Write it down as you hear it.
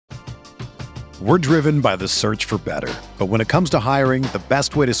We're driven by the search for better. But when it comes to hiring, the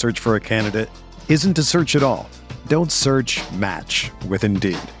best way to search for a candidate isn't to search at all. Don't search, match with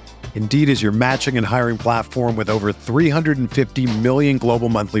Indeed. Indeed is your matching and hiring platform with over 350 million global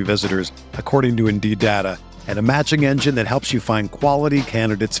monthly visitors, according to Indeed data, and a matching engine that helps you find quality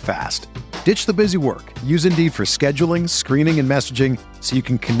candidates fast. Ditch the busy work. Use Indeed for scheduling, screening, and messaging so you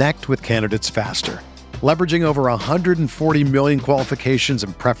can connect with candidates faster. Leveraging over 140 million qualifications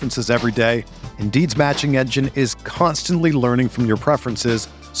and preferences every day, Indeed's matching engine is constantly learning from your preferences,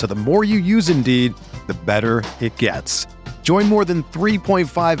 so the more you use Indeed, the better it gets. Join more than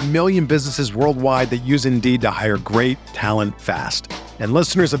 3.5 million businesses worldwide that use Indeed to hire great talent fast. And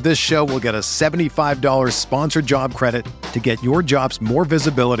listeners of this show will get a $75 sponsored job credit to get your jobs more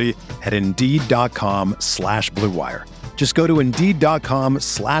visibility at Indeed.com/Blue Wire. Just go to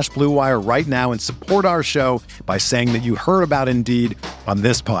Indeed.com/Blue Wire right now and support our show by saying that you heard about Indeed on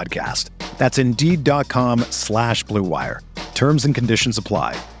this podcast. That's Indeed.com/Blue Wire. Terms and conditions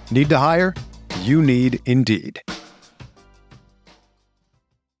apply. Need to hire? You need Indeed.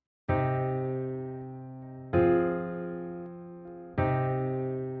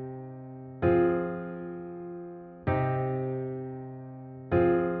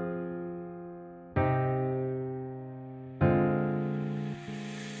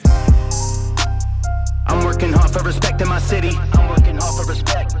 For respect in my city, I'm working hard for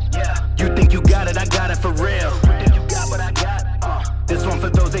respect. Yeah, you think you got it, I got it for real. You think you got what I got? This one for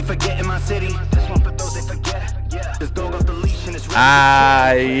those they forget in my city. This one for those they forget. Yeah, this dog off the leash and it's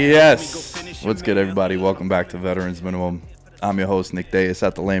yes. What's good, everybody? Welcome back to Veterans Minimum. I'm your host, Nick Dayes.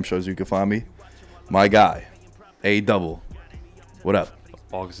 At the Lamb Shows, you can find me. My guy, A Double. What up?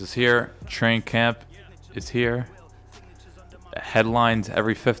 August is here. Train camp is here. Headlines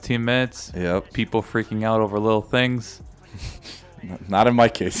every 15 minutes. Yep. People freaking out over little things. Not in my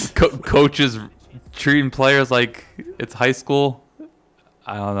case. Coaches treating players like it's high school.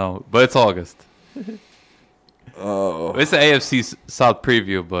 I don't know, but it's August. Oh. It's the AFC South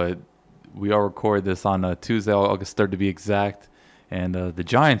preview, but we all record this on Tuesday, August 3rd to be exact. And the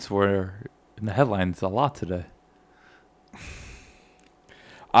Giants were in the headlines a lot today.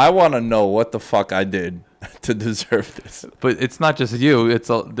 I want to know what the fuck I did to deserve this. But it's not just you.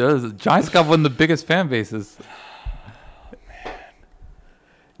 The Giants got one of the biggest fan bases. Man.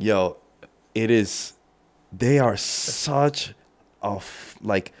 Yo, it is. They are such a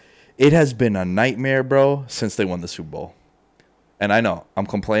it has been a nightmare, bro, since they won the Super Bowl. And I know I'm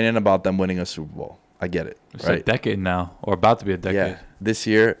complaining about them winning a Super Bowl. I get it. It's right? a decade now, or about to be a decade. Yeah, this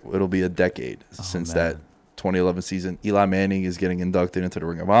year it'll be a decade since that 2011 season. Eli Manning is getting inducted into the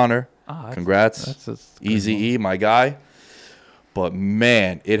Ring of Honor. Congrats. That's Easy E, my guy. But,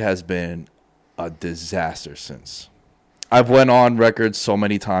 man, it has been a disaster since. I've went on record so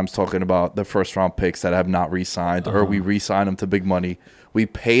many times talking about the first-round picks that have not re-signed, or we re-sign them to big money. We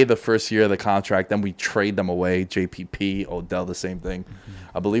pay the first year of the contract, then we trade them away. JPP, Odell, the same thing.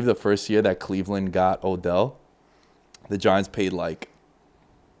 Mm-hmm. I believe the first year that Cleveland got Odell, the Giants paid I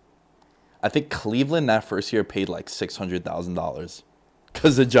think Cleveland that first year paid $600,000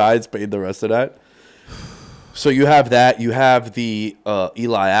 because the Giants paid the rest of that. So you have that. You have the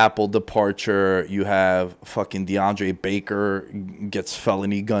Eli Apple departure. You have fucking DeAndre Baker gets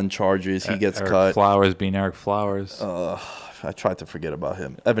felony gun charges. He gets Eric cut. Flowers being Eric Flowers. I tried to forget about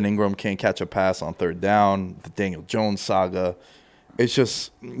him. Evan Ingram can't catch a pass on third down. The Daniel Jones saga. It's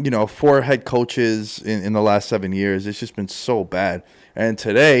just, 4 head coaches in the last 7 years. It's just been so bad. And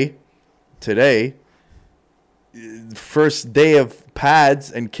today, first day of pads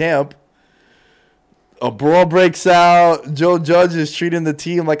and camp, a brawl breaks out. Joe Judge is treating the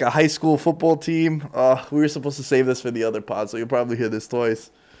team like a high school football team. We were supposed to save this for the other pod, so you'll probably hear this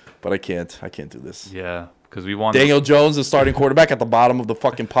twice. But I can't do this. Yeah, because we want Daniel Jones, the starting quarterback, at the bottom of the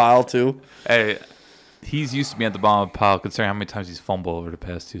fucking pile, too. Hey, he's used to be at the bottom of the pile, considering how many times he's fumbled over the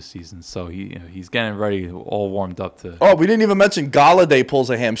past 2 seasons. So he's getting ready, all warmed up to. Oh, we didn't even mention Galladay pulls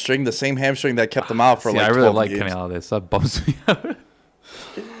a hamstring, the same hamstring that kept him out for I 12 really like games. Kenny Galladay, so that bums me out.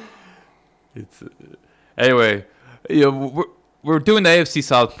 Anyway, we're doing the AFC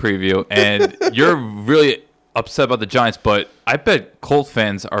South preview, and you're really upset about the Giants, but I bet Colt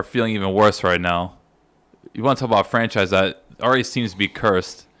fans are feeling even worse right now. You want to talk about a franchise that already seems to be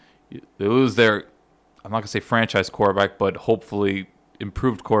cursed. They lose their, I'm not going to say franchise quarterback, but hopefully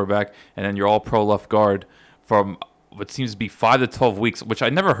improved quarterback, and then you're all pro left guard from what seems to be 5 to 12 weeks, which I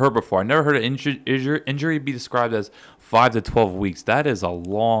never heard before. I never heard an injury be described as 5 to 12 weeks. That is a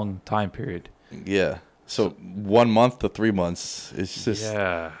long time period. Yeah. So 1 month to 3 months. It's just,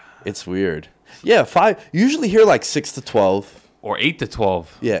 yeah, it's weird. Yeah, 5. You usually hear 6 to 12. Or 8 to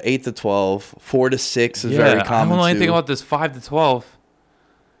 12. Yeah, 8 to 12. 4 to 6 is very common. I don't know anything too. about this 5 to 12.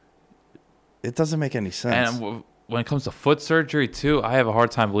 It doesn't make any sense. And when it comes to foot surgery too, I have a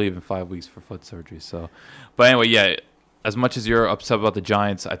hard time believing 5 weeks for foot surgery. So, but anyway, yeah. As much as you're upset about the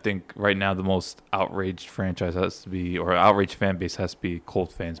Giants, I think right now the most outraged franchise has to be, or outraged fan base has to be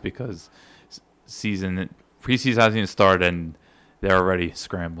Colt fans, because preseason hasn't even started and they're already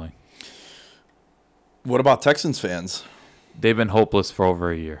scrambling. What about Texans fans? They've been hopeless for over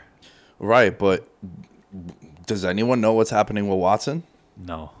a year. Right, but does anyone know what's happening with Watson?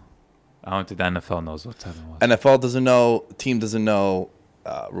 No. I don't think the NFL knows what's happening with Watson. NFL doesn't know, team doesn't know,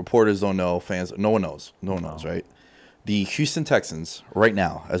 reporters don't know, fans, no one knows. No one knows, right? The Houston Texans, right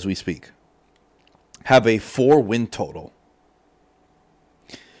now, as we speak, have a 4-win total.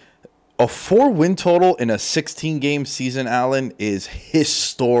 A 4-win total in a 16-game season, Allen, is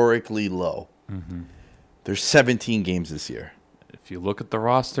historically low. Mm-hmm. There's 17 games this year. If you look at the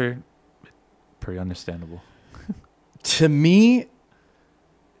roster, pretty understandable. To me,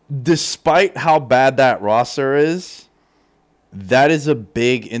 despite how bad that roster is, that is a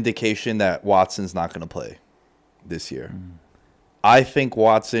big indication that Watson's not going to play this year. I think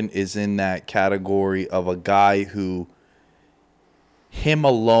Watson is in that category of a guy who, him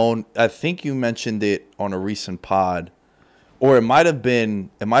alone, I think you mentioned it on a recent pod, or it might have been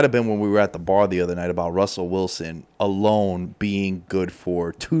when we were at the bar the other night about Russell Wilson alone being good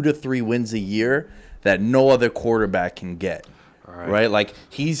for 2 to 3 wins a year that no other quarterback can get. Right? Like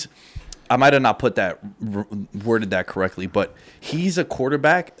I might have not worded that correctly, but he's a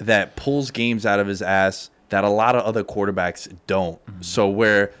quarterback that pulls games out of his ass that a lot of other quarterbacks don't. Mm-hmm. So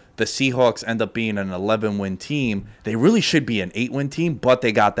where the Seahawks end up being an 11-win team, they really should be an 8-win team, but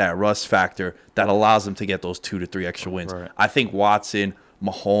they got that rust factor that allows them to get those 2 to 3 extra wins. Right. I think Watson,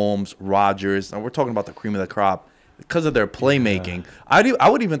 Mahomes, Rodgers, and we're talking about the cream of the crop because of their playmaking. Yeah. I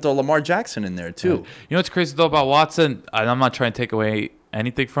would even throw Lamar Jackson in there too. Yeah. You know what's crazy though about Watson? And I'm not trying to take away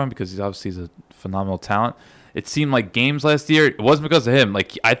anything from him because he's obviously a phenomenal talent. It seemed like games last year, it wasn't because of him.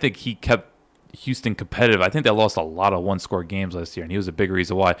 Like I think he kept Houston competitive. I think they lost a lot of one-score games last year, and he was a big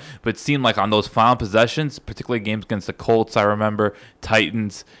reason why. But it seemed like on those final possessions, particularly games against the Colts, I remember,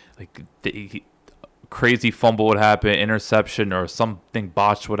 Titans, like crazy fumble would happen, interception, or something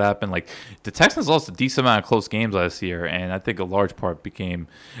botched would happen. Like the Texans lost a decent amount of close games last year, and I think a large part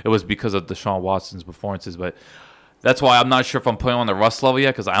was because of Deshaun Watson's performances. But that's why I'm not sure if I'm putting him on the rust level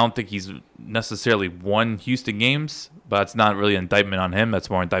yet, because I don't think he's necessarily won Houston games. But it's not really an indictment on him. That's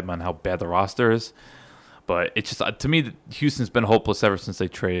more an indictment on how bad the roster is. But it's just, to me, Houston's been hopeless ever since they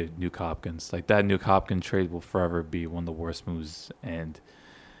traded Nuke Hopkins. Like that Nuke Hopkins trade will forever be one of the worst moves. And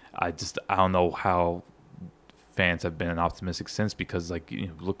I don't know how fans have been optimistic since, because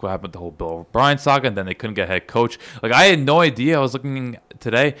look what happened with the whole Bill O'Brien saga, and then they couldn't get a head coach. Like I had no idea. I was looking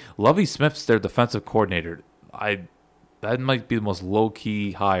today. Lovie Smith's their defensive coordinator. That might be the most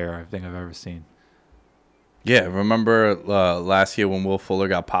low-key hire I think I've ever seen. Yeah, remember last year when Will Fuller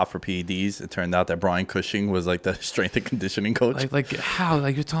got popped for PEDs? It turned out that Brian Cushing was like the strength and conditioning coach. Like how?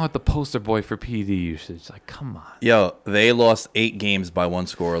 Like you're talking about the poster boy for PED usage. Like, come on. Yo, they lost 8 games by 1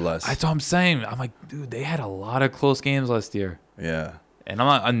 score or less. That's what I'm saying. I'm like, dude, they had a lot of close games last year. Yeah. And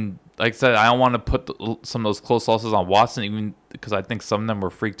like I said, I don't want to put some of those close losses on Watson, even because I think some of them were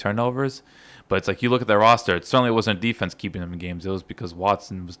freak turnovers. But it's like you look at their roster, it certainly wasn't defense keeping them in games. It was because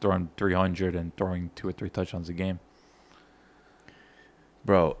Watson was throwing 300 and throwing 2 or 3 touchdowns a game.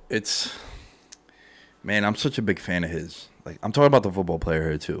 Bro, man, I'm such a big fan of his. Like, I'm talking about the football player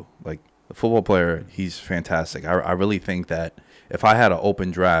here too. Like, the football player, he's fantastic. I really think that if I had an open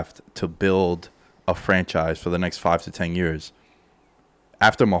draft to build a franchise for the next 5 to 10 years,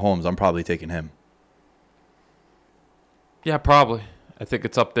 after Mahomes, I'm probably taking him. Yeah, probably. I think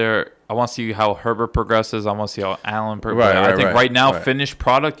it's up there. I want to see how Herbert progresses. I want to see how Allen progresses. I think right now, finished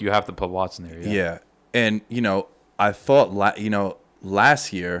product, you have to put Watson there. Yeah. And, I thought,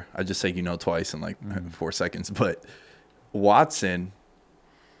 last year, I just say, twice in 4 seconds, but Watson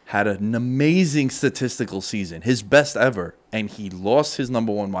had an amazing statistical season, his best ever, and he lost his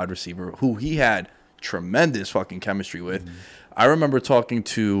number 1 wide receiver, who he had tremendous fucking chemistry with. Mm-hmm. I remember talking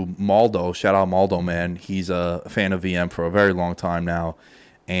to Maldo. Shout out Maldo, man. He's a fan of VM for a very long time now.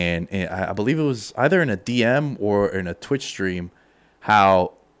 And I believe it was either in a DM or in a Twitch stream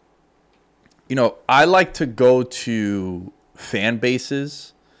how, I like to go to fan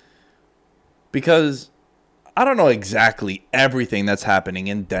bases because I don't know exactly everything that's happening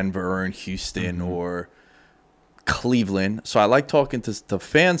in Denver or in Houston or Cleveland. So I like talking to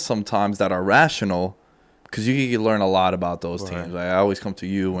fans sometimes that are rational, because you can learn a lot about those Right. teams. Like, I always come to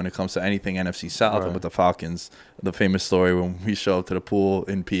you when it comes to anything NFC South and Right. with the Falcons. The famous story when we show up to the pool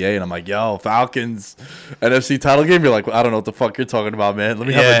in PA and I'm like, yo, Falcons, NFC title game. You're like, I don't know what the fuck you're talking about, man. Let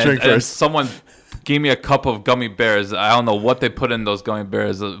me have a drink and first. someone gave me a cup of gummy bears. I don't know what they put in those gummy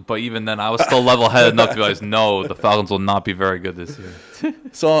bears, but even then, I was still level-headed enough to realize, no, the Falcons will not be very good this year.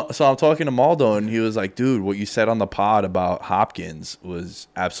 So I'm talking to Maldo, and he was like, dude, what you said on the pod about Hopkins was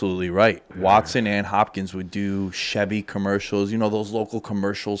absolutely right. Watson and Hopkins would do Chevy commercials, you know, those local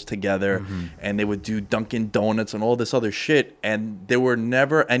commercials together, and they would do Dunkin' Donuts and all this other shit, and there were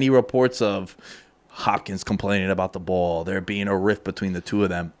never any reports of Hopkins complaining about the ball, there being a rift between the two of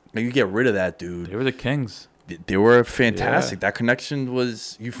them. And you get rid of that, dude. They were the Kings. They were fantastic. Yeah. That connection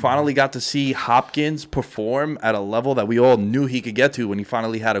was, you finally got to see Hopkins perform at a level that we all knew he could get to when he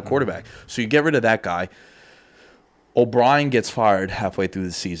finally had a quarterback. So you get rid of that guy. O'Brien gets fired halfway through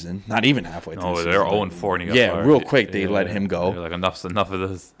the season. Not even halfway through the Oh, season. they're 0-4 and he got Yeah, fired. real quick, they let him go. They're like, enough's enough of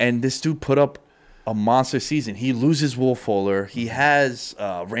this. And this dude put up a monster season. He loses Will Fuller. He has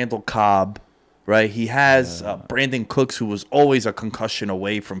Randall Cobb, right? He has Brandon Cooks, who was always a concussion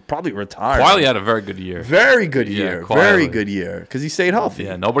away from probably retiring. Wiley had a very good year. Very good Yeah, year. quietly. Very good year. Because he stayed healthy.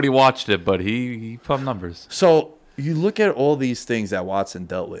 Yeah, nobody watched it, but he put up numbers. So you look at all these things that Watson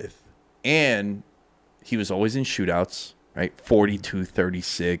dealt with, and he was always in shootouts, right?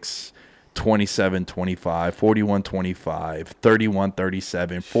 42-36, 27-25, 41-25,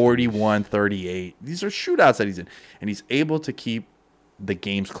 31-37, 41-38. These are shootouts that he's in. And he's able to keep the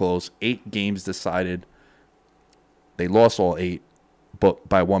games close. 8 games decided. They lost all 8, but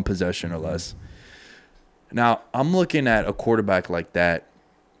by 1 possession or less. Now, I'm looking at a quarterback like that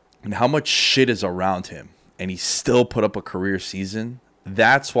and how much shit is around him, and he still put up a career season.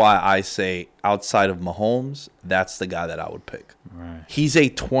 That's why I say, outside of Mahomes, that's the guy that I would pick. Right. He's a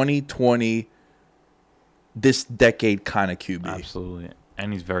 2020, this decade kind of QB. Absolutely.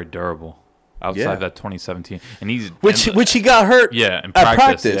 And he's very durable. Outside Yeah. of that 2017. And he's Which he got hurt Yeah, in at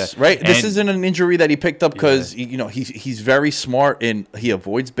practice, practice, yeah. right? This And- isn't an injury that he picked up because you know he's very smart and he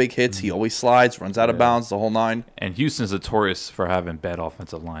avoids big hits. He always slides, runs out of bounds, the whole 9. And Houston's notorious for having bad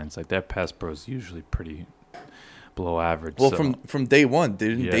offensive lines. Like their pass pro is usually pretty below average. Well, so. from day one,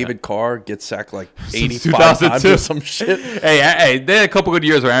 didn't Yeah. David Carr get sacked like Since 85 times 2002. or some shit? Hey, they had a couple good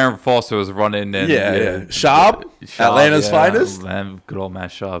years where Aaron Foster was running. And, Yeah. Schaub, Atlanta's finest. Man, good old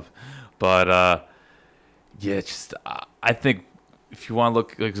Matt Schaub. But, I think if you want to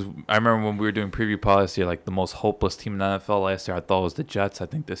look, like, I remember when we were doing preview policy, like the most hopeless team in the NFL last year, I thought it was the Jets. I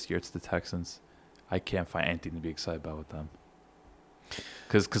think this year it's the Texans. I can't find anything to be excited about with them.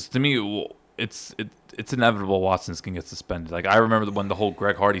 Because to me, it's inevitable Watson's going to get suspended. Like I remember when the whole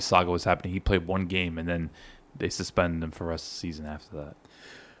Greg Hardy saga was happening, he played 1 game and then they suspended him for the rest of the season after that.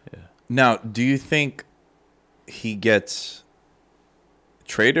 Yeah. Now, do you think he gets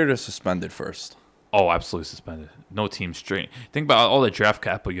traded or suspended first? Oh, absolutely suspended. No team straight. Think about all the draft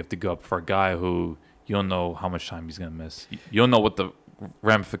capital you have to go up for a guy who you don't know how much time he's going to miss. You don't know what the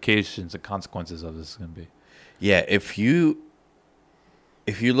ramifications and consequences of this is going to be. Yeah, if you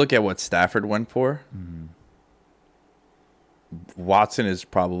look at what Stafford went for, Watson is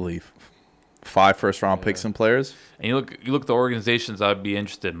probably 5 first-round picks and players. And you look at the organizations that would be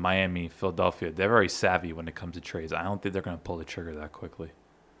interested, Miami, Philadelphia, they're very savvy when it comes to trades. I don't think they're going to pull the trigger that quickly.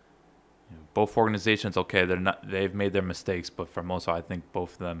 Both organizations, okay, they've made their mistakes, but for most part, I think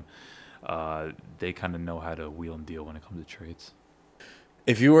both of them, they kind of know how to wheel and deal when it comes to trades.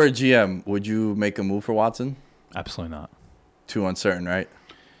 If you were a GM, would you make a move for Watson? Absolutely not. Too uncertain, right?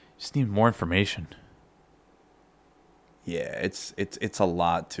 Just need more information. Yeah, it's a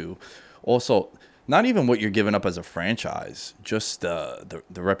lot too. Also, not even what you're giving up as a franchise, just the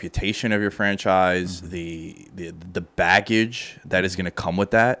reputation of your franchise, the baggage that is going to come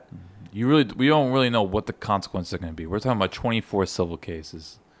with that. We don't really know what the consequences are going to be. We're talking about 24 civil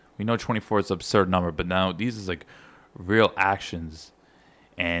cases. We know 24 is an absurd number, but now these is like real actions,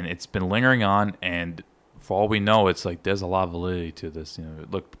 and it's been lingering on. And for all we know, it's like there's a lot of validity to this. You know,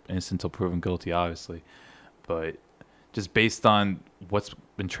 look, innocent until proven guilty, obviously, but just based on what's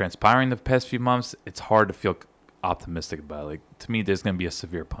been transpiring the past few months, it's hard to feel optimistic about it. Like, to me, there's going to be a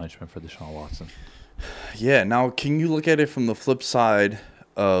severe punishment for Deshaun Watson. Yeah. Now, can you look at it from the flip side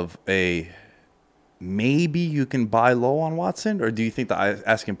of maybe you can buy low on Watson, or do you think the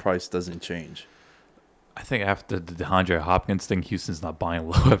asking price doesn't change? I think after the DeAndre Hopkins thing, Houston's not buying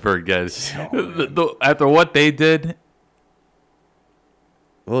low ever again. After what they did,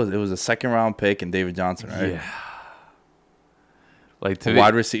 Well, it was a 2nd-round pick and David Johnson, right? yeah. Like A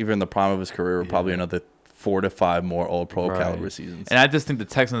wide receiver in the prime of his career, probably another 4 to 5 more all pro Right. caliber seasons. And I just think the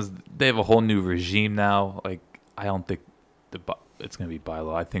Texans, they have a whole new regime now. Like, I don't think it's going to be buy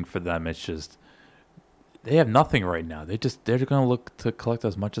low. I think for them, it's just they have nothing right now. They're going to look to collect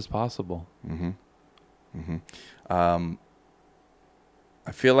as much as possible. I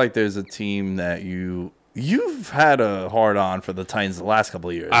feel like there's a team that you've had a hard on for the Titans the last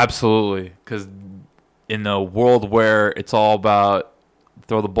couple of years. Absolutely, because in a world where it's all about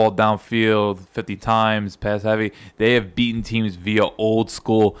throw the ball downfield 50 times, pass heavy, they have beaten teams via old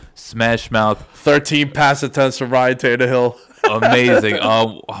school smash mouth. 13 pass attempts from Ryan Tannehill. Amazing.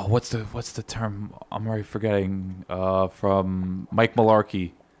 What's the term? I'm already forgetting. From Mike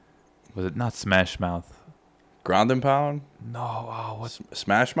Mularkey, was it not smash mouth? Ground and pound? No. What's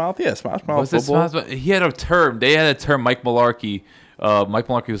Smash mouth? Yeah, smash mouth was this? football. He had a term. They had a term. Mike Mularkey. Mike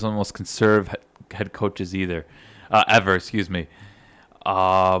Mularkey was one of the most conservative head coaches ever. Excuse me.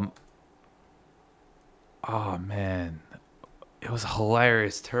 Oh man, it was a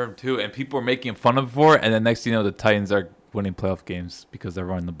hilarious term too, and people were making fun of it for it. And then next thing you know, the Titans are winning playoff games because they're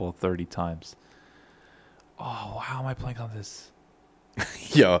running the ball 30 times. Oh, how am I playing on this?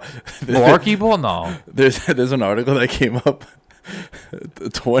 Yo, Mularkey ball? No. There's an article that came up.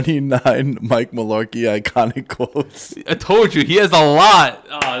 29 Mike Mularkey iconic quotes. I told you he has a lot.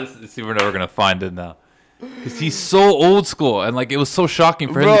 See, we're never gonna find it now because he's so old school, and like it was so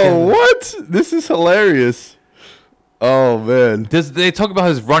shocking for him. Bro, what? This is hilarious. Oh man. They talk about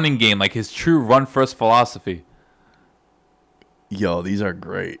his running game, like his true run first philosophy. Yo, these are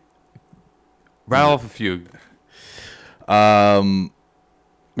great. Rattle off a few.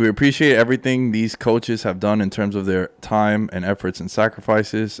 We appreciate everything these coaches have done in terms of their time and efforts and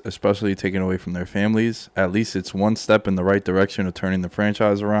sacrifices, especially taken away from their families. At least it's one step in the right direction of turning the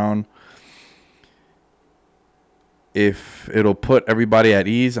franchise around. If it'll put everybody at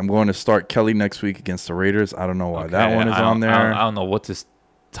ease, I'm going to start Kelly next week against the Raiders. I don't know why that one is on there. I don't know what this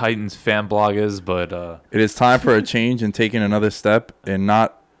Titans fan blog is, but it is time for a change and taking another step in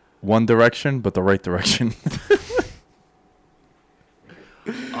not one direction, but the right direction.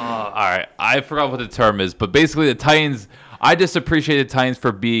 all right, I forgot what the term is, but basically the Titans. I just appreciate the Titans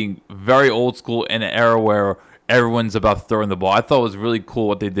for being very old school in an era where everyone's about throwing the ball. I thought it was really cool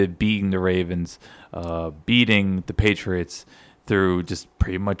what they did, beating the Ravens, beating the Patriots through just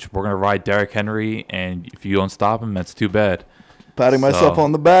pretty much we're gonna ride Derrick Henry, and if you don't stop him, that's too bad. Patting myself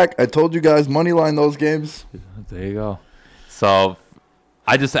on the back. I told you guys, money line those games. There you go. So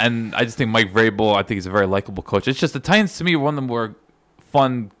I just think Mike Vrabel, I think he's a very likable coach. It's just the Titans to me, one of them were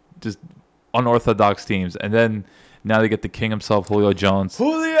fun, just unorthodox teams, and then now they get the king himself, Julio Jones.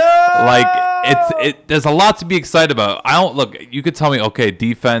 Like there's a lot to be excited about. I don't look. You could tell me, okay,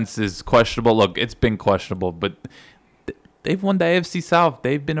 defense is questionable. Look, it's been questionable, but they've won the AFC South.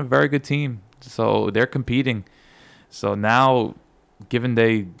 They've been a very good team, so they're competing. So now, given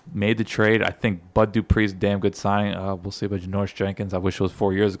they made the trade, I think Bud Dupree's a damn good signing. We'll see about Janoris Jenkins. I wish it was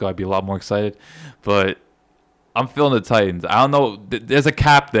 4 years ago. I'd be a lot more excited, but I'm feeling the Titans. I don't know. There's a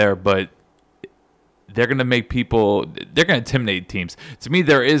cap there, but they're going to make people – they're going to intimidate teams. To me,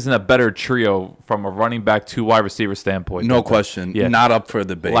 there isn't a better trio from a running back to wide receiver standpoint. No question. Yeah. Not up for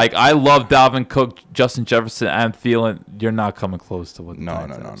debate. Like, I love Dalvin Cook, Justin Jefferson, and Thielen. You're not coming close to what the No.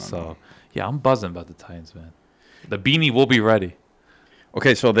 Titans have. So, yeah, I'm buzzing about the Titans, man. The beanie will be ready.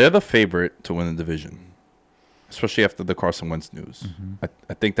 Okay, so they're the favorite to win the division, especially after the Carson Wentz news. Mm-hmm.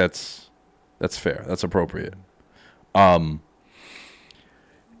 I think that's fair. That's appropriate.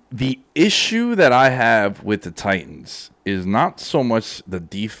 The issue that I have with the Titans is not so much the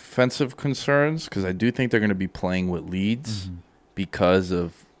defensive concerns, because I do think they're going to be playing with leads because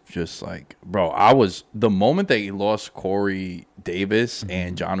of just like, bro, the moment they lost Corey Davis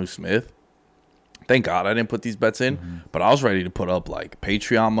and Jonnu Smith, thank God I didn't put these bets in, but I was ready to put up like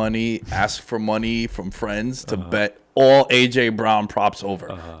Patreon money, ask for money from friends to bet all A.J. Brown props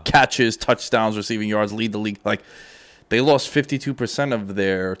over. Catches, touchdowns, receiving yards, lead the league. Like, they lost 52% of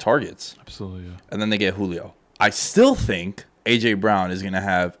their targets. Absolutely, yeah. And then they get Julio. I still think A.J. Brown is going to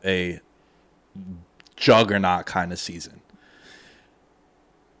have a juggernaut kind of season.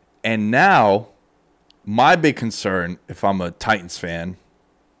 And now, my big concern, if I'm a Titans fan,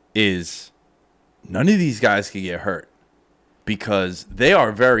 is none of these guys can get hurt because they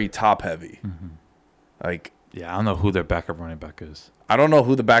are very top-heavy. Like, Yeah, I don't know who their backup running back is. I don't know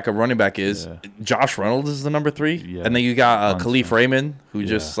who the backup running back is. Yeah. Josh Reynolds is the number 3. Yeah. And then you got Khalif Huntsman. Raymond, who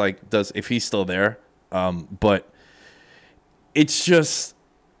just like does, if he's still there. But it's just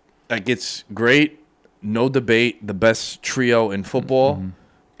like, it's great. No debate. The best trio in football.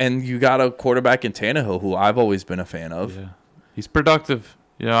 And you got a quarterback in Tannehill, who I've always been a fan of. Yeah, he's productive.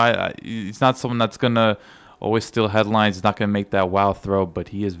 You know, he's not someone that's going to always steal headlines. He's not going to make that wow throw, but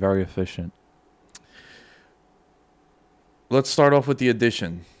he is very efficient. Let's start off with the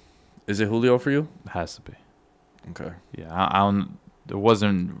addition. Is it Julio for you? It has to be. Okay. Yeah, I don't. There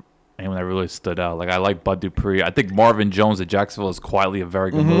wasn't anyone that really stood out. Like, I like Bud Dupree. I think Marvin Jones at Jacksonville is quietly a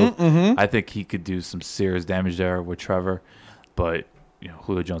very good move. I think he could do some serious damage there with Trevor. But, you know,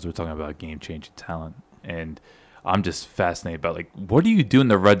 Julio Jones, we're talking about game-changing talent. And I'm just fascinated about, like, what do you do in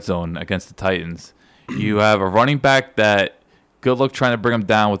the red zone against the Titans? You have a running back that, good luck trying to bring him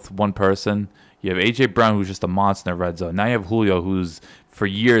down with one person. You have A.J. Brown, who's just a monster in the red zone. Now you have Julio, who's for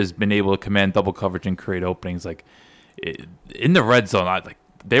years been able to command double coverage and create openings. Like, in the red zone,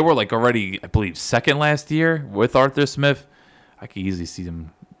 they were, like, already, I believe, second last year with Arthur Smith. I could easily see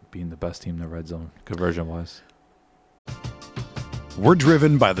them being the best team in the red zone, conversion-wise. We're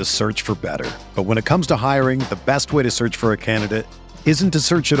driven by the search for better. But when it comes to hiring, the best way to search for a candidate isn't to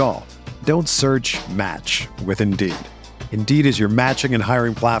search at all. Don't search, match with Indeed. Indeed is your matching and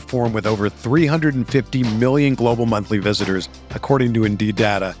hiring platform with over 350 million global monthly visitors, according to Indeed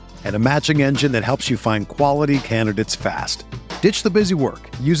data, and a matching engine that helps you find quality candidates fast. Ditch the busy work.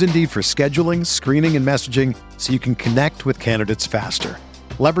 Use Indeed for scheduling, screening, and messaging so you can connect with candidates faster.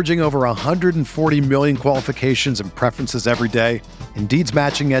 Leveraging over 140 million qualifications and preferences every day, Indeed's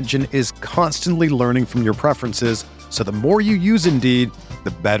matching engine is constantly learning from your preferences, so the more you use Indeed,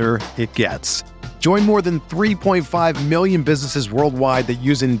 the better it gets. Join more than 3.5 million businesses worldwide that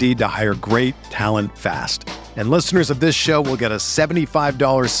use Indeed to hire great talent fast. And listeners of this show will get a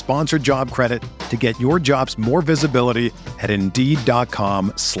 $75 sponsored job credit to get your jobs more visibility at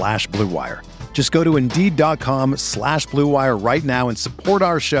Indeed.com/Blue Wire. Just go to Indeed.com/Blue Wire right now and support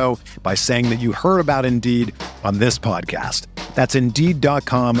our show by saying that you heard about Indeed on this podcast. That's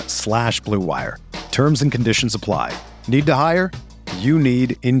Indeed.com/Blue Wire. Terms and conditions apply. Need to hire? You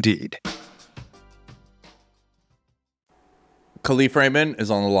need Indeed. Khalif Raymond is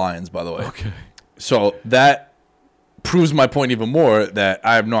on the Lions, by the way. Okay. So that proves my point even more that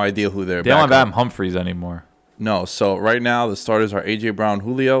I have no idea who they're They don't have Adam Humphries anymore. No, so right now the starters are A.J. Brown,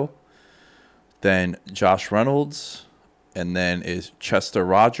 Julio, then Josh Reynolds, and then is Chester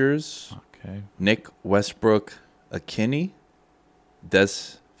Rogers, Okay. Nick Westbrook Akini,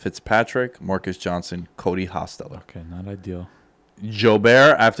 Des Fitzpatrick, Marcus Johnson, Cody Hostetler. Okay, not ideal.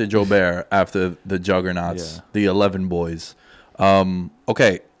 Jobert after Jobert after the juggernauts, Yeah. the 11 boys.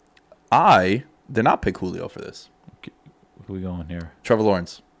 Okay, I did not pick Julio for this. Who are we going here? Trevor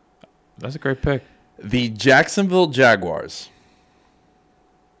Lawrence. That's a great pick. The Jacksonville Jaguars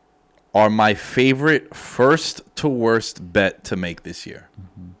are my favorite first to worst bet to make this year.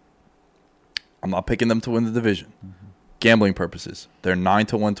 I'm not picking them to win the division. Gambling purposes. They're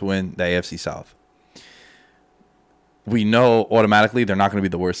 9-1 to win the AFC South. We know automatically they're not going to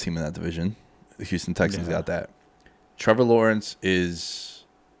be the worst team in that division. The Houston Texans got that. Trevor Lawrence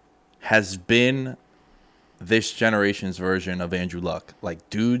has been this generation's version of Andrew Luck. Like,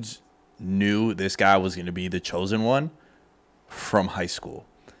 dudes knew this guy was going to be the chosen one from high school.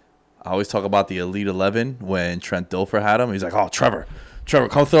 I always talk about the Elite 11 when Trent Dilfer had him. He's like, oh, Trevor,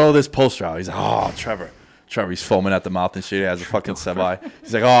 come throw this poster out. He's like, oh, Trevor, he's foaming at the mouth and shit. He has a fucking semi.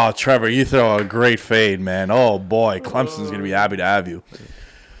 He's like, oh, Trevor, you throw a great fade, man. Oh, boy, Clemson's going to be happy to have you.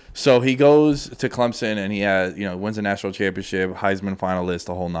 So he goes to Clemson and he wins a national championship, Heisman finalist,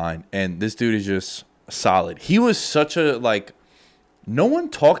 the whole nine. And this dude is just solid. He was such a, no one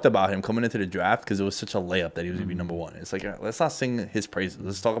talked about him coming into the draft because it was such a layup that he was going to be number one. It's like, let's not sing his praises.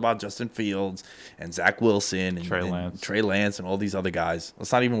 Let's talk about Justin Fields and Zach Wilson and Trey Lance and all these other guys.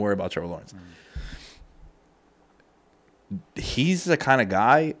 Let's not even worry about Trevor Lawrence. He's the kind of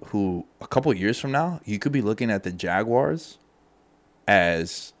guy who a couple of years from now, you could be looking at the Jaguars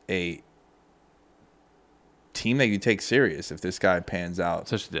as a team that you take serious if this guy pans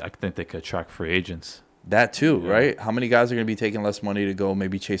out. I think they could attract free agents. That too, right? How many guys are going to be taking less money to go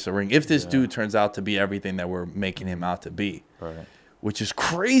maybe chase a ring if this dude turns out to be everything that we're making him out to be? Right. Which is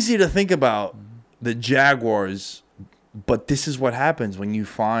crazy to think about the Jaguars, but this is what happens when you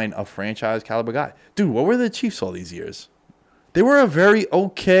find a franchise caliber guy. Dude, what were the Chiefs all these years? They were a very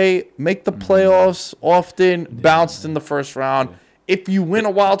okay, make the playoffs often, bounced in the first round. If you win a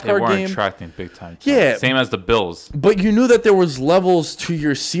wild card they weren't game, attracting big time. Yeah. Same as the Bills. But you knew that there was levels to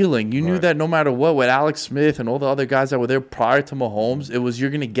your ceiling. You knew that no matter what, with Alex Smith and all the other guys that were there prior to Mahomes, it was you're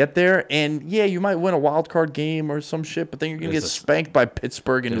going to get there. And, yeah, you might win a wild card game or some shit, but then you're going to get spanked by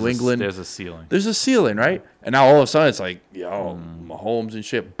Pittsburgh and New England. There's a ceiling. There's a ceiling, right? And now all of a sudden it's like, Mahomes and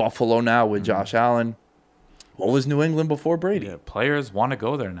shit. Buffalo now with Josh Allen. What was New England before Brady? Yeah, players want to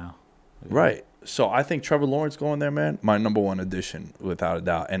go there now. Right. So I think Trevor Lawrence going there, man, my number one addition without a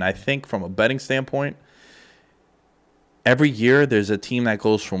doubt. And I think from a betting standpoint, every year there's a team that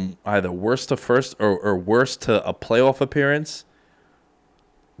goes from either worst to first or worst to a playoff appearance.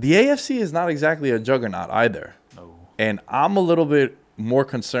 The AFC is not exactly a juggernaut either. No. And I'm a little bit more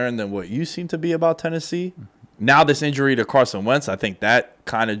concerned than what you seem to be about Tennessee. Now this injury to Carson Wentz, I think that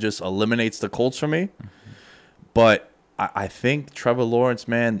kind of just eliminates the Colts for me. But I think Trevor Lawrence,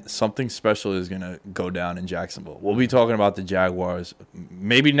 man, something special is going to go down in Jacksonville. We'll be talking about the Jaguars.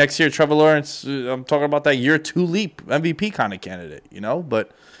 Maybe next year, Trevor Lawrence, I'm talking about that year 2 leap MVP kind of candidate, you know?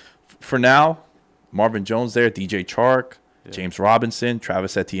 But for now, Marvin Jones there, DJ Chark, James Robinson,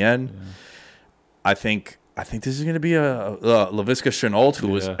 Travis Etienne. Yeah. I think this is going to be a Laviska Shenault, who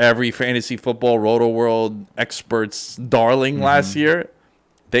was every fantasy football Roto World expert's darling last year.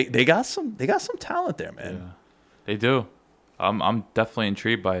 They got some talent there, man. Yeah. They do. I'm definitely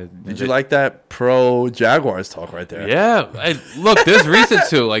intrigued by it. Did you like that pro Jaguars talk right there? Yeah. Hey, look, there's reason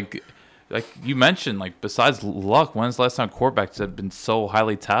to. Like you mentioned, like besides Luck, when's the last time quarterbacks have been so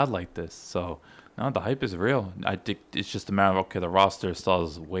highly touted like this? So, no, the hype is real. I think it's just a matter of, okay, the roster still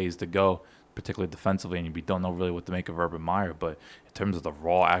has ways to go, particularly defensively, and we don't know really what to make of Urban Meyer. But in terms of the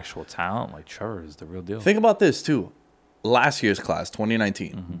raw actual talent, like Trevor is the real deal. Think about this, too. Last year's class,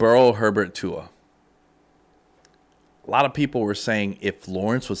 2019, Burrow, Herbert, Tua. A lot of people were saying if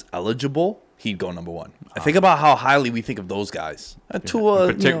Lawrence was eligible, he'd go number one. I think about how highly we think of those guys.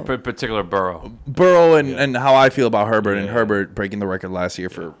 Tua, particular Burrow. Burrow and how I feel about Herbert, and Herbert breaking the record last year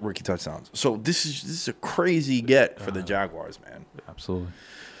for rookie touchdowns. So this is a crazy get for the Jaguars, man. Absolutely.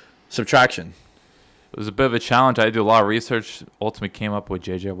 Subtraction. It was a bit of a challenge. I did a lot of research. Ultimately came up with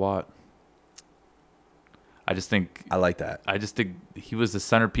J.J. Watt. I like that. I just think he was the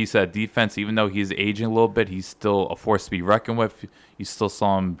centerpiece of that defense. Even though he's aging a little bit, he's still a force to be reckoned with. You still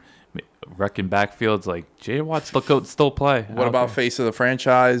saw him wrecking backfields. Like, J.J. Watt still play. What about face of the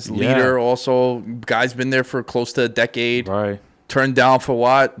franchise? Leader also. Guy's been there for close to a decade. Right. Turned down for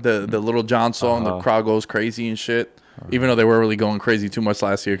what? The Little John song, the crowd goes crazy and shit. Even though they were really going crazy too much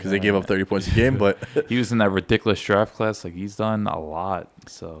last year because they gave up 30 points a game. But he was in that ridiculous draft class. Like, he's done a lot.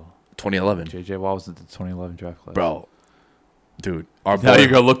 So 2011. J.J. Watt was in the 2011 draft class. Bro. Dude. Now you're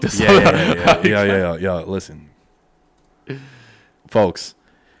going to look this up. Yeah. Listen. Folks,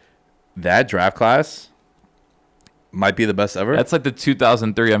 that draft class might be the best ever. That's like the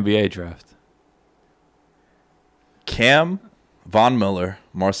 2003 NBA draft. Cam, Von Miller,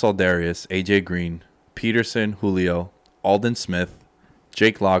 Marcel Darius, A.J. Green, Peterson, Julio, Aldon Smith,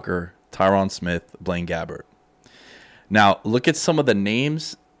 Jake Locker, Tyron Smith, Blaine Gabbert. Now, look at some of the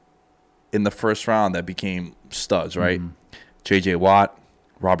names in the first round that became studs, right? J.J. Watt,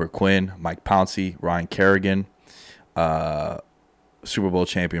 Robert Quinn, Mike Pouncey, Ryan Kerrigan, Super Bowl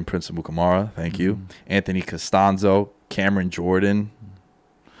champion Prince Amukamara, thank you, Anthony Costanzo, Cameron Jordan.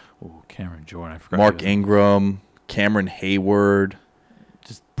 Oh, Cameron Jordan, I forgot. Mark Ingram, Cameron Hayward.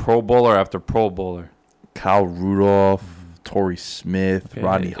 Just Pro Bowler after Pro Bowler. Kyle Rudolph, Torrey Smith,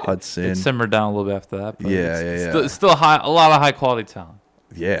 Rodney Hudson. It simmered down a little bit after that. But yeah. It's still a lot of high quality talent.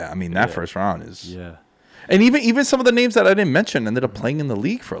 Yeah, I mean, that first round is... Yeah. And even some of the names that I didn't mention ended up playing in the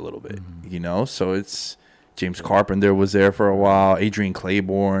league for a little bit, you know? So it's... James Carpenter was there for a while. Adrian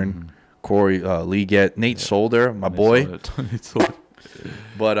Claiborne, Corey Liggett, Nate Solder, my boy. Nate Solder.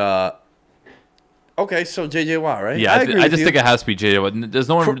 But, okay, so J.J. Watt, right? Yeah, I just think it has to be J.J. Watt. There's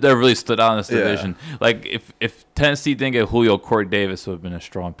no one that really stood out in this division. Like, if Tennessee didn't get Julio, Corey Davis would have been a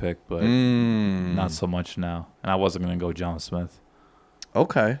strong pick, but not so much now. And I wasn't going to go John Smith.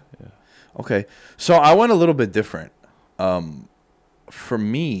 Okay. Yeah. Okay. So I went a little bit different. For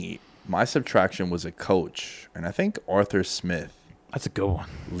me, my subtraction was a coach, and I think Arthur Smith. That's a good one.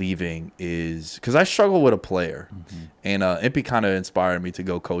 Leaving is because I struggle with a player, and Impy kind of inspired me to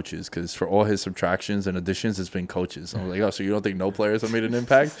go coaches because for all his subtractions and additions, it's been coaches. I was like, oh, so you don't think no players have made an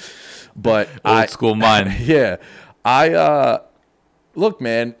impact? But old school mind. Yeah, look,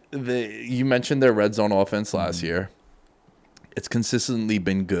 man. You mentioned their red zone offense last year. It's consistently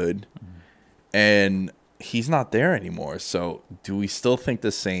been good, and he's not there anymore. So do we still think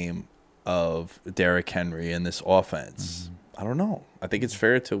the same of Derrick Henry in this offense? I don't know. I think it's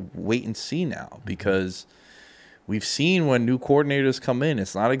fair to wait and see now because we've seen when new coordinators come in,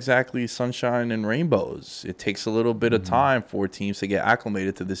 it's not exactly sunshine and rainbows. It takes a little bit of time for teams to get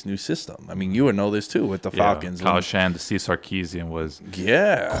acclimated to this new system. I mean, you would know this too with the Falcons. Kyle Shanahan to Steve Sarkisian was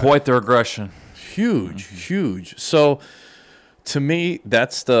quite the regression. Huge. So to me,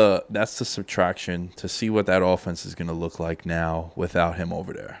 that's the subtraction to see what that offense is going to look like now without him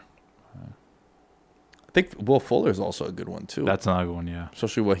over there. I think Will Fuller is also a good one too. That's another one, yeah.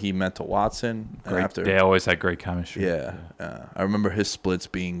 Especially what he meant to Watson. And Great. They always had great chemistry. Yeah. I remember his splits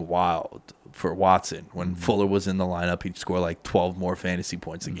being wild for Watson. When Fuller was in the lineup, he'd score like 12 more fantasy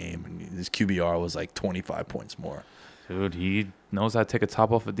points a game, and his QBR was like 25 points more. Dude, he knows how to take a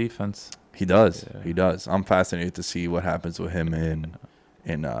top off of defense. He does. Yeah. He does. I'm fascinated to see what happens with him in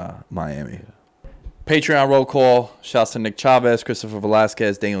Miami. Yeah. Patreon roll call. Shouts to Nick Chavez, Christopher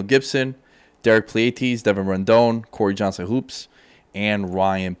Velasquez, Daniel Gibson, Derek Pleiades, Devin Rendon, Corey Johnson Hoops, and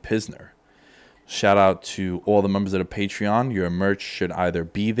Ryan Pisner. Shout out to all the members of the Patreon. Your merch should either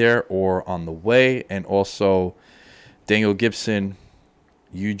be there or on the way. And also, Daniel Gibson,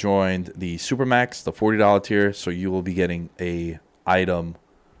 you joined the Supermax, the $40 tier, so you will be getting a item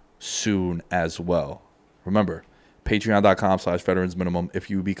soon as well. Remember, patreon.com/veterans minimum. If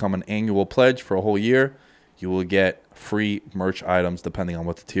you become an annual pledge for a whole year, you will get free merch items depending on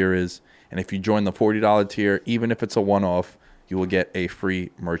what the tier is. And if you join the $40 tier, even if it's a one-off, you will get a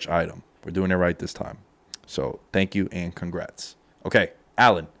free merch item. We're doing it right this time. So thank you and congrats. Okay,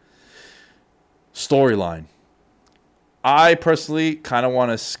 Alan. Storyline. I personally kind of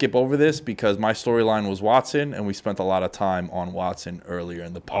want to skip over this because my storyline was Watson, and we spent a lot of time on Watson earlier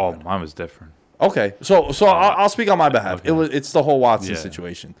in the pod. Oh, mine was different. Okay, so I'll speak on my behalf. Okay. It's the whole Watson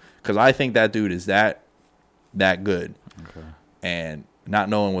situation because I think that dude is that good, and not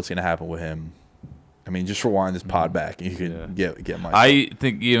knowing what's gonna happen with him. I mean, just rewind this pod back, and you can get my. I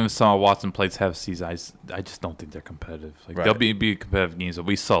think even some of Watson plays have season. I just don't think they're competitive. Like they'll be competitive games that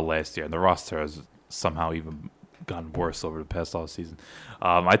we saw last year, and the roster has somehow even gotten worse over the past all season.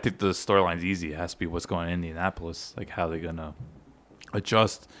 I think the storyline's easy. It has to be what's going on in Indianapolis. Like how they're gonna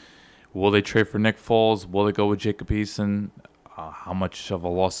adjust. Will they trade for Nick Foles? Will they go with Jacob Eason? How much of a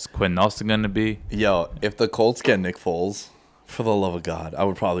loss is Quinn Nelson going to be? Yo, if the Colts get Nick Foles, for the love of God, I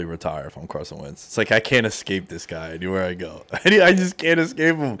would probably retire if I'm Carson Wentz. It's like I can't escape this guy anywhere I go. I just can't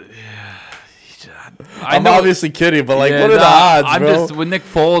escape him. I'm obviously kidding, but like, what are the odds, bro? Just with Nick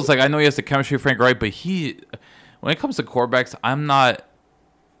Foles. Like, I know he has the chemistry with Frank Wright, but when it comes to quarterbacks, I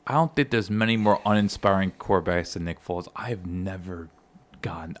don't think there's many more uninspiring quarterbacks than Nick Foles. I've never.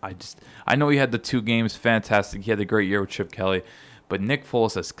 God, I know he had the 2 games, fantastic. He had a great year with Chip Kelly, but Nick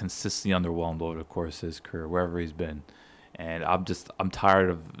Foles has consistently underwhelmed over the course of his career, wherever he's been. And I'm tired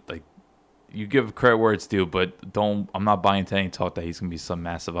of, like, you give credit where it's due, but I'm not buying into any talk that he's going to be some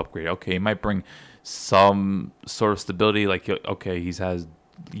massive upgrade. Okay, he might bring some sort of stability. Like, okay, he's has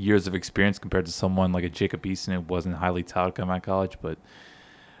years of experience compared to someone like a Jacob Eason who wasn't highly touted coming out of college, but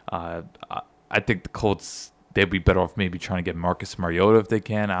I think the Colts, they'd be better off maybe trying to get Marcus Mariota if they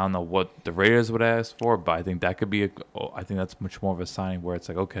can. I don't know what the Raiders would ask for, but I think that could be I think that's much more of a signing where it's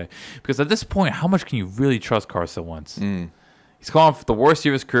like, okay. Because at this point, how much can you really trust Carson Wentz? He's calling for the worst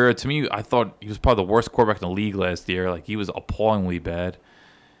year of his career. To me, I thought he was probably the worst quarterback in the league last year. Like, he was appallingly bad.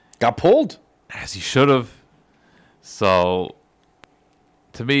 Got pulled. As he should have. So,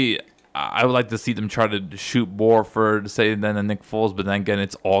 to me, I would like to see them try to shoot more for, say, than a Nick Foles. But then again,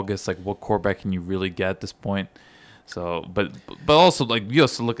 it's August. Like, what quarterback can you really get at this point? So, but also, like, you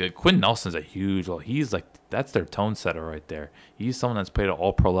also look at Quinn Nelson's a huge. Well, he's like, that's their tone setter right there. He's someone that's played at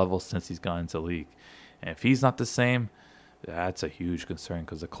all pro level since he's gone into the league. And if he's not the same, that's a huge concern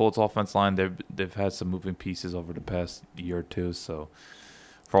because the Colts offense line, they've had some moving pieces over the past year or two. So,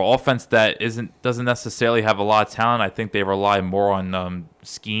 for offense that doesn't necessarily have a lot of talent, I think they rely more on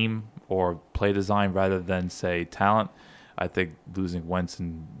scheme or play design rather than, say, talent. I think losing Wentz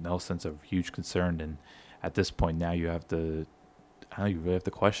and Nelson's a huge concern, and at this point now you really have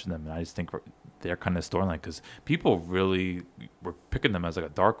to question them. And I just think they're kind of storyline because people really were picking them as like a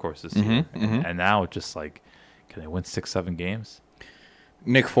dark horse this year, and now it's just like, can they win 6-7 games?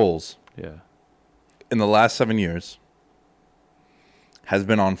 Nick Foles, in the last 7 years, has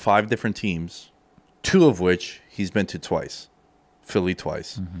been on 5 different teams, 2 of which he's been to twice, Philly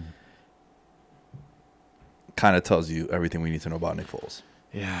twice. Kind of tells you everything we need to know about Nick Foles.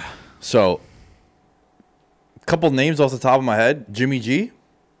 Yeah. So, a couple names off the top of my head. Jimmy G.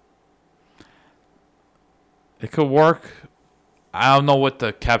 It could work. I don't know what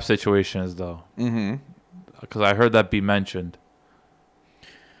the cap situation is, though. Because I heard that be mentioned.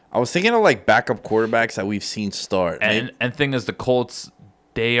 I was thinking of, like, backup quarterbacks that we've seen start. And thing is, the Colts,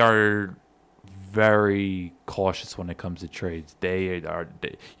 they are very cautious when it comes to trades. They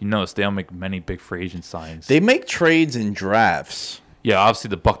notice they don't make many big free agent signs. They make trades in drafts. Yeah, obviously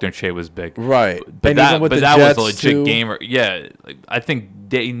the Buckner trade was big, right? But that was a legit game. Yeah, I think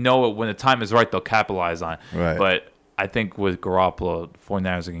they know it when the time is right. They'll capitalize on it. Right. But I think with Garoppolo,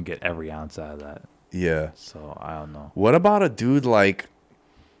 49ers are gonna get every ounce out of that. Yeah. So I don't know. What about a dude like?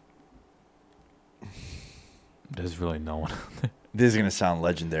 There's really no one. This is gonna sound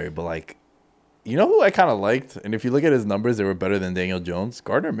legendary, but like, you know who I kind of liked, and if you look at his numbers, they were better than Daniel Jones.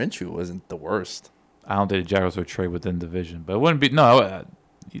 Gardner Minshew wasn't the worst. I don't think the Jaguars would trade within division, but it wouldn't be. No,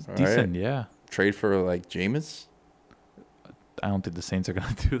 he's All decent. right. Yeah, Trade for like Jameis. I don't think the Saints are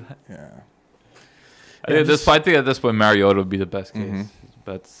gonna do that. Yeah. I think at this point Mariota would be the best case. Mhm.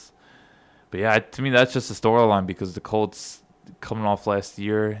 But yeah, to me that's just a storyline because the Colts coming off last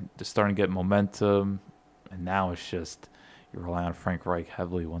year, they're starting to get momentum, and now it's just you rely on Frank Reich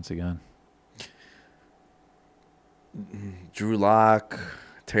heavily once again. Drew Lock,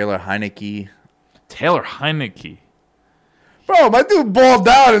 Taylor Heineke. Taylor Heineke. Bro, my dude balled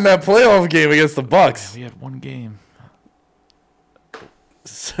out in that playoff game against the Bucks. We had one game.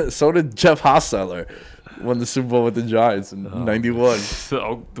 So did Jeff Hostetler. Won the Super Bowl with the Giants in '91.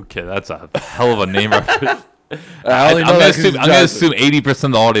 So, okay, that's a hell of a name reference. I only know that 'cause I'm he's gonna Johnson. assume 80%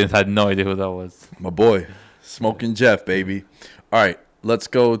 of the audience had no idea who that was. My boy, Smoking Jeff, baby. All right, let's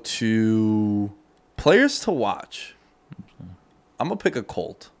go to players to watch. I'm going to pick a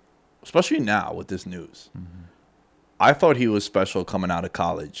Colt, especially now with this news. Mm-hmm. I thought he was special coming out of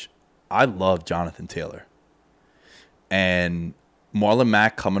college. I love Jonathan Taylor. And Marlon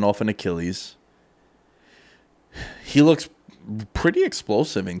Mack coming off an Achilles. He looks pretty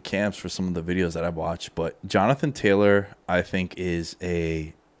explosive in camps for some of the videos that I've watched. But Jonathan Taylor, I think, is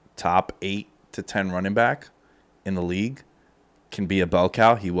a top 8 to 10 running back in the league. Can be a bell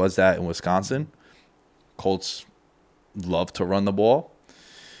cow. He was that in Wisconsin. Colts love to run the ball.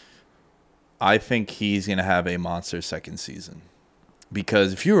 I think he's going to have a monster second season.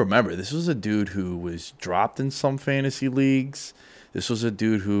 Because if you remember, this was a dude who was dropped in some fantasy leagues. This was a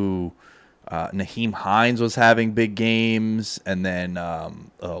dude who Naheem Hines was having big games. And then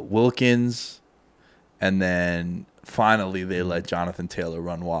Wilkins. And then finally they let Jonathan Taylor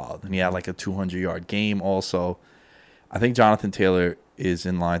run wild. And he had like a 200-yard game also. I think Jonathan Taylor is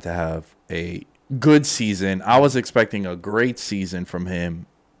in line to have a good season. I was expecting a great season from him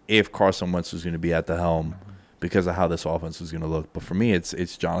if Carson Wentz was going to be at the helm because of how this offense was going to look. But for me,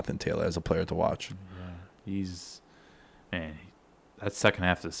 it's Jonathan Taylor as a player to watch. Yeah, that second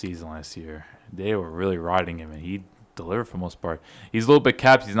half of the season last year, they were really riding him, and he delivered for the most part. He's a little bit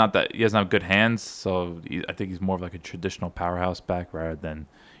capped. He doesn't have good hands, so I think he's more of like a traditional powerhouse back rather than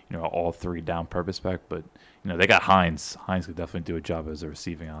all three down purpose back. But they got Hines. Hines could definitely do a job as a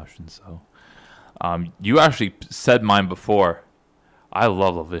receiving option. So you actually said mine before. I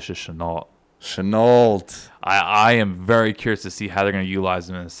love Laviska Shenault. I am very curious to see how they're going to utilize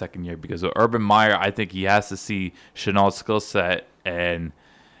him in the second year because with Urban Meyer, I think he has to see Shenault's skill set and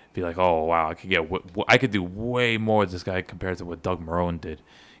be like, oh, wow, I could do way more with this guy compared to what Doug Marrone did.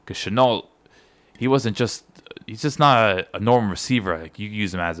 Because Shenault, he's just not a normal receiver. Like you can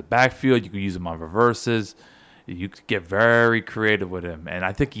use him as a backfield. You can use him on reverses. You could get very creative with him. And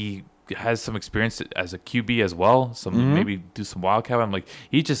I think he has some experience as a QB as well. Maybe do some wildcat. I'm like,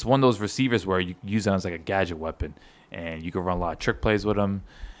 he's just one of those receivers where you use him as like a gadget weapon, and you can run a lot of trick plays with him.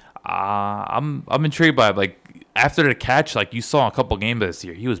 I'm intrigued by it. Like after the catch, like you saw a couple games this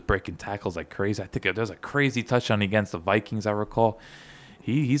year, he was breaking tackles like crazy. I think there's a crazy touchdown against the Vikings. I recall.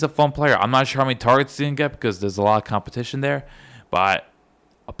 He's a fun player. I'm not sure how many targets he didn't get because there's a lot of competition there, but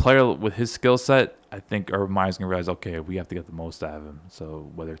a player with his skill set, I think Urban Meyer's going to realize, okay, we have to get the most out of him.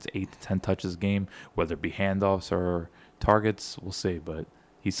 So whether it's 8 to 10 touches a game, whether it be handoffs or targets, we'll see. But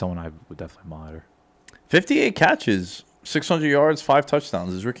he's someone I would definitely monitor. 58 catches, 600 yards, 5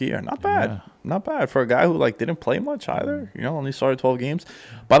 touchdowns his rookie year. Not bad. Yeah. Not bad for a guy who didn't play much either. Only started 12 games.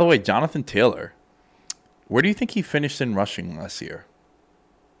 By the way, Jonathan Taylor, where do you think he finished in rushing last year?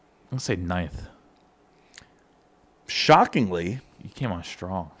 I'm going to say 9th. Shockingly, He came on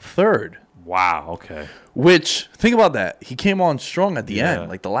strong. 3rd. Wow, okay. Which, think about that. He came on strong at the Yeah. end.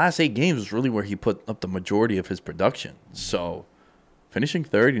 Like the last 8 games was really where he put up the majority of his production. So, finishing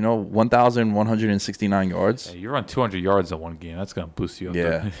 3rd, 1,169 yards. Hey, you're on 200 yards in one game. That's going to boost you up.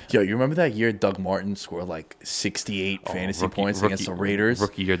 Yeah. Yo, you remember that year Doug Martin scored 68 fantasy points against the Raiders?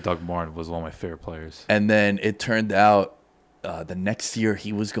 Rookie year, Doug Martin was one of my favorite players. And then it turned out the next year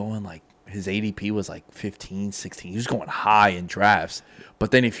he was going his ADP was 15, 16. He was going high in drafts.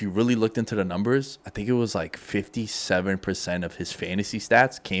 But then if you really looked into the numbers, I think it was 57% of his fantasy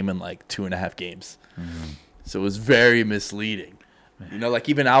stats came in 2.5 games. Mm-hmm. So it was very misleading.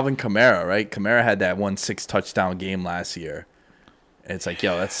 Even Alvin Kamara, right? Kamara had that 6 touchdown game last year. And it's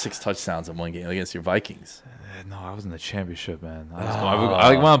that's 6 touchdowns in one game against your Vikings. No, I was in the championship, man.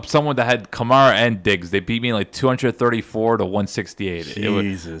 I went up someone that had Kamara and Diggs. They beat me 234 to 168.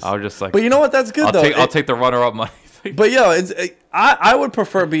 Jesus. I was just like, but you know what? That's good, I'll take the runner-up money. But yo, I would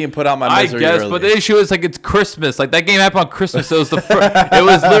prefer being put out my misery I guess, early. but the issue is like it's Christmas. Like that game happened on Christmas. So it was it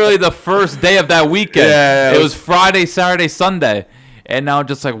was literally the first day of that weekend. Yeah, it was Friday, Saturday, Sunday, and now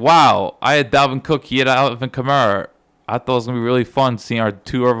just like wow, I had Dalvin Cook, he had Alvin Kamara. I thought it was gonna be really fun seeing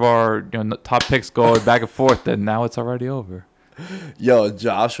two of our top picks going back and forth, and now it's already over. Yo,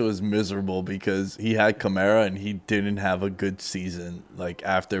 Josh was miserable because he had Kamara and he didn't have a good season. Like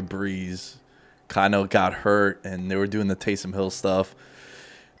after Breeze kind of got hurt and they were doing the Taysom Hill stuff,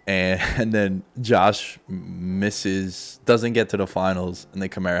 and then Josh doesn't get to the finals, and then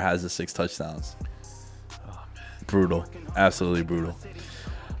Kamara has the 6 touchdowns. Oh, man. Brutal, absolutely brutal.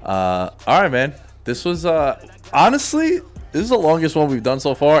 All right, man. This was honestly, this is the longest one we've done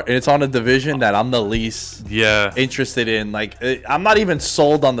so far, and it's on a division that I'm the least interested in. Like, I'm not even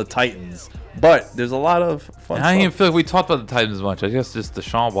sold on the Titans, but there's a lot of fun stuff. I don't even feel like we talked about the Titans much. I guess just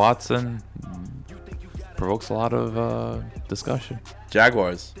Deshaun Watson provokes a lot of discussion.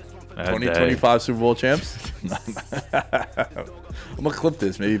 Jaguars, 2025 Super Bowl champs. I'm going to clip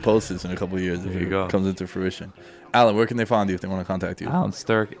this, maybe post this in a couple of years if it comes into fruition. Alan, where can they find you if they want to contact you? Alan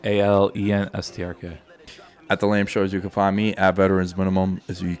Sturk, ALENSTRK. At The Lamb Show, as you can find me. At Veterans Minimum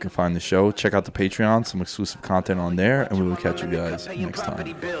is where you can find the show. Check out the Patreon, some exclusive content on there, and we will catch you guys next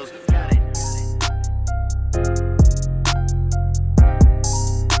time.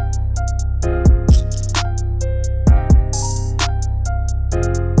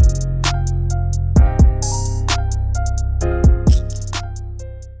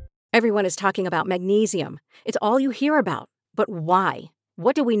 Everyone is talking about magnesium. It's all you hear about. But why?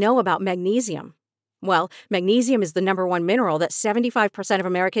 What do we know about magnesium? Well, magnesium is the #1 mineral that 75% of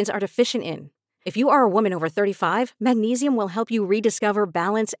Americans are deficient in. If you are a woman over 35, magnesium will help you rediscover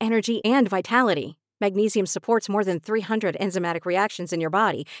balance, energy, and vitality. Magnesium supports more than 300 enzymatic reactions in your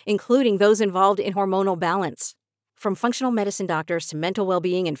body, including those involved in hormonal balance. From functional medicine doctors to mental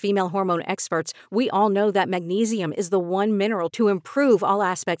well-being and female hormone experts, we all know that magnesium is the one mineral to improve all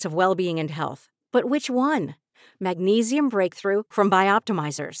aspects of well-being and health. But which one? Magnesium Breakthrough from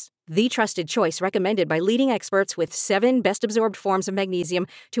Bioptimizers, the trusted choice recommended by leading experts with 7 best-absorbed forms of magnesium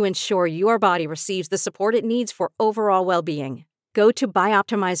to ensure your body receives the support it needs for overall well-being. Go to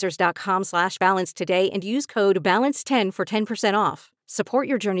bioptimizers.com/balance today and use code BALANCE10 for 10% off. Support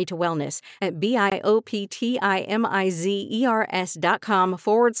your journey to wellness at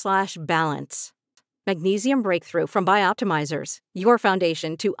bioptimizers.com/balance. Magnesium Breakthrough from Bioptimizers, your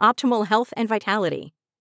foundation to optimal health and vitality.